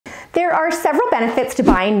There are several benefits to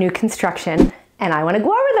buying new construction, and I want to go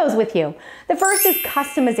over those with you. The first is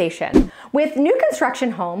customization. With new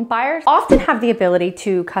construction home, buyers often have the ability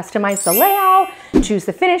to customize the layout, choose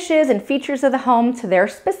the finishes and features of the home to their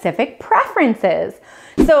specific preferences.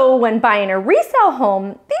 So when buying a resale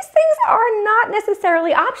home, these things are not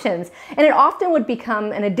necessarily options, and it often would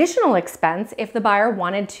become an additional expense if the buyer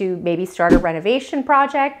wanted to maybe start a renovation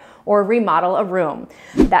project or remodel a room.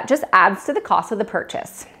 That just adds to the cost of the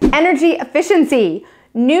purchase. Energy efficiency.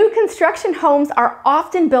 New construction homes are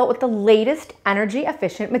often built with the latest energy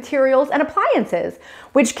efficient materials and appliances,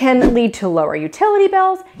 which can lead to lower utility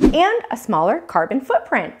bills and a smaller carbon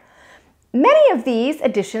footprint. Many of these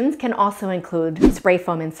additions can also include spray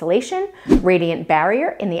foam insulation, radiant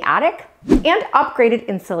barrier in the attic, and upgraded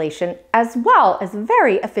insulation, as well as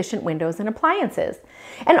very efficient windows and appliances.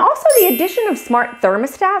 And also the addition of smart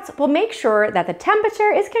thermostats will make sure that the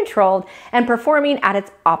temperature is controlled and performing at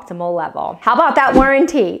its optimal level. How about that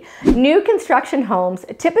warranty? New construction homes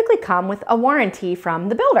typically come with a warranty from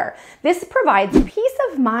the builder. This provides peace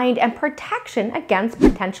of mind and protection against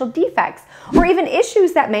potential defects or even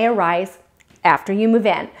issues that may arise after you move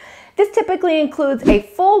in. This typically includes a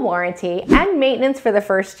full warranty and maintenance for the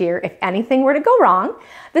first year if anything were to go wrong.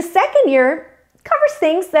 The second year covers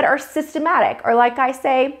things that are systematic, or like I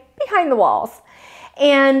say, behind the walls.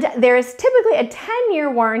 And there's typically a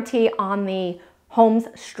 10-year warranty on the home's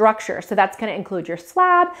structure. So that's going to include your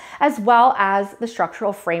slab as well as the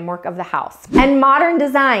structural framework of the house. And modern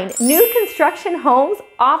design. New construction homes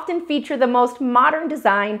often feature the most modern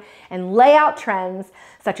design and layout trends,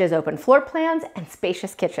 such as open floor plans and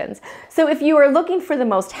spacious kitchens. So if you are looking for the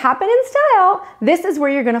most happening style, this is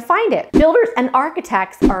where you're going to find it. Builders and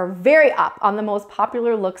architects are very up on the most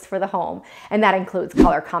popular looks for the home, and that includes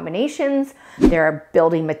color combinations, their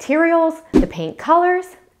building materials, the paint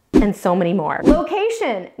colors, and so many more.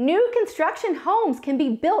 Location. New construction homes can be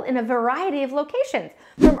built in a variety of locations,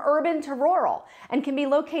 from urban to rural, and can be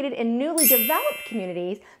located in newly developed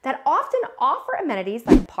communities that often offer amenities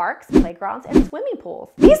like parks, playgrounds, and swimming pools.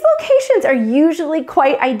 These locations are usually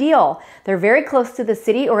quite ideal. They're very close to the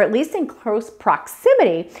city, or at least in close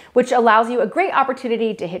proximity, which allows you a great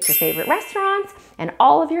opportunity to hit your favorite restaurants and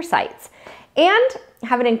all of your sites. And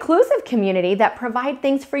have an inclusive community that provide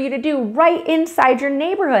things for you to do right inside your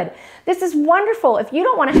neighborhood. This is wonderful if you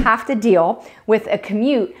don't want to have to deal with a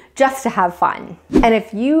commute just to have fun. And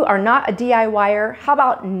if you are not a DIYer, how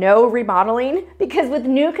about no remodeling? Because with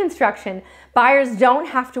new construction, buyers don't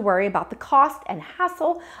have to worry about the cost and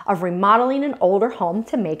hassle of remodeling an older home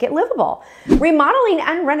to make it livable. Remodeling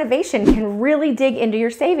and renovation can really dig into your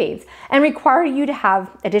savings and require you to have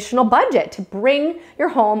additional budget to bring your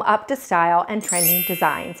home up to style and trending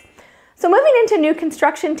designs. So moving into new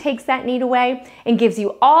construction takes that need away and gives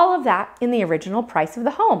you all of that in the original price of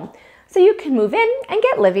the home. So you can move in and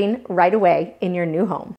get living right away in your new home.